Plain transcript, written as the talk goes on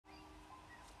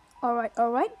Alright,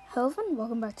 hello everyone,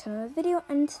 welcome back to another video,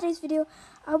 and in today's video,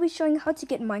 I'll be showing how to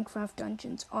get Minecraft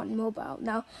Dungeons on mobile.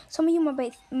 Now, some of you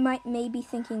may be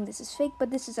thinking this is fake,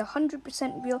 but this is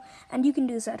 100% real, and you can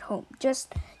do this at home.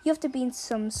 Just, you have to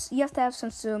have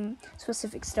some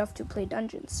specific stuff to play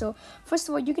dungeons. So, first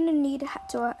of all, you're gonna need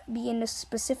to be in a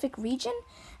specific region,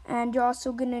 and you're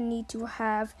also gonna need to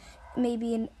have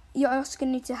you're also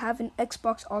going to need to have an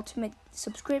Xbox Ultimate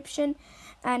subscription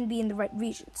and be in the right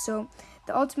region. So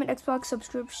the Ultimate Xbox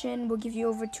subscription will give you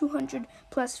over 200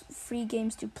 plus free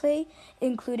games to play,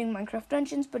 including Minecraft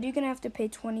Dungeons, but you're going to have to pay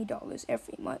 $20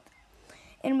 every month.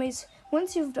 Anyways,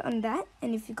 once you've done that,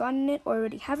 and if you've gotten it or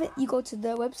already have it, you go to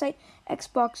the website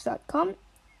xbox.com,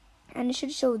 and it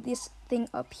should show this thing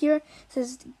up here. It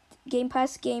says Game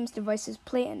Pass, Games, Devices,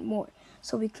 Play, and more.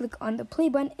 So we click on the play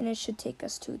button, and it should take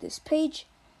us to this page.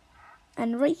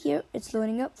 And right here, it's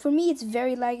loading up. For me, it's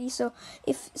very laggy. So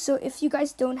if you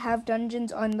guys don't have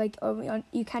dungeons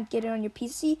you can't get it on your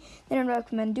PC, then I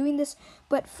recommend doing this.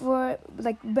 But for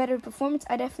better performance,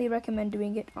 I definitely recommend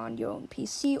doing it on your own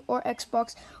PC or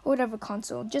Xbox or whatever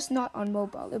console. Just not on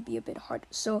mobile. It'll be a bit harder.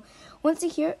 So once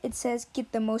you're here, it says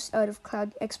get the most out of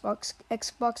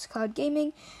Xbox Cloud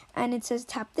Gaming, and it says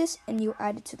tap this and you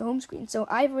add it to the home screen. So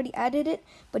I've already added it,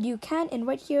 but you can, and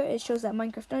right here it shows that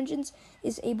Minecraft Dungeons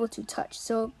is able to touch.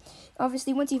 So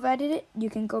obviously once you've added it, you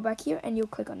can go back here and you'll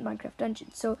click on Minecraft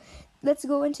Dungeons. So let's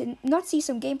go into not see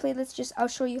some gameplay. I'll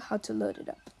show you how to load it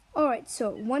up. Alright,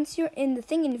 so once you're in the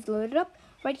thing and you've loaded it up,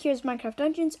 right here is Minecraft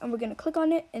Dungeons, and we're going to click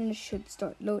on it and it should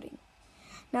start loading.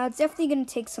 Now it's definitely going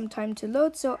to take some time to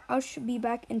load, so I should be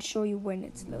back and show you when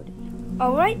it's loaded.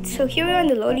 Alright, so here we are on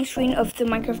the loading screen of the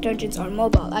Minecraft Dungeons on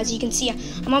mobile. As you can see,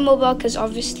 I'm on mobile because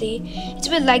obviously it's a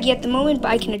bit laggy at the moment,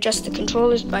 but I can adjust the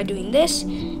controllers by doing this.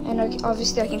 And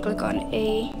obviously I can click on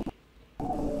A,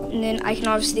 and then I can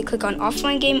obviously click on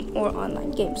offline game or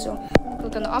online game. So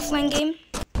click on the offline game.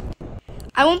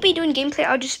 I won't be doing gameplay,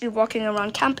 I'll just be walking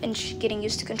around camp and getting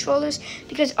used to controllers,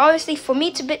 because obviously for me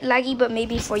it's a bit laggy, but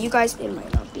maybe for you guys it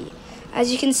might not be.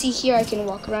 As you can see here, I can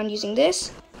walk around using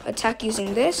this, attack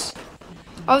using this.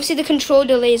 Obviously the control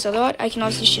delays a lot. I can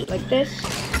also shoot like this.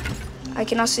 I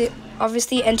can also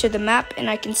obviously enter the map, and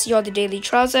I can see all the daily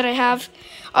trials that I have.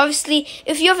 Obviously,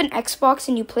 if you have an Xbox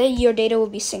and you play, your data will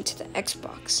be synced to the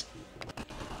Xbox.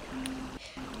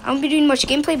 I won't be doing much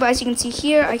gameplay, but as you can see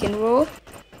here, I can roll.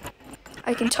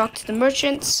 I can talk to the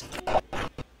merchants.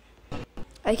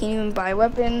 I can even buy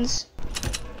weapons.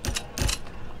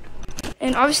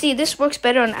 And obviously this works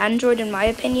better on Android in my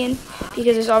opinion,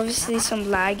 because there's obviously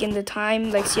some lag in the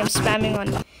time. Like, see, I'm spamming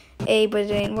on A, but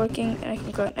it ain't working. And I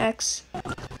can go on X.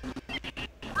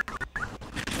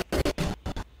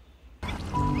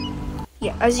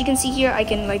 Yeah, as you can see here, I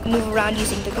can move around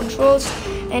using the controls.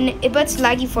 And it's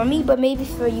laggy for me, but maybe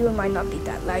for you it might not be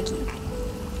that laggy.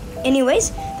 Anyways,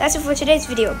 that's it for today's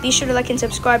video. Be sure to like and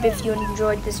subscribe if you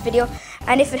enjoyed this video,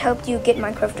 and if it helped you get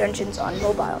Minecraft Dungeons on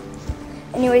mobile.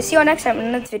 Anyways, see you all next time in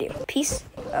another video. Peace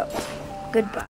out. Goodbye.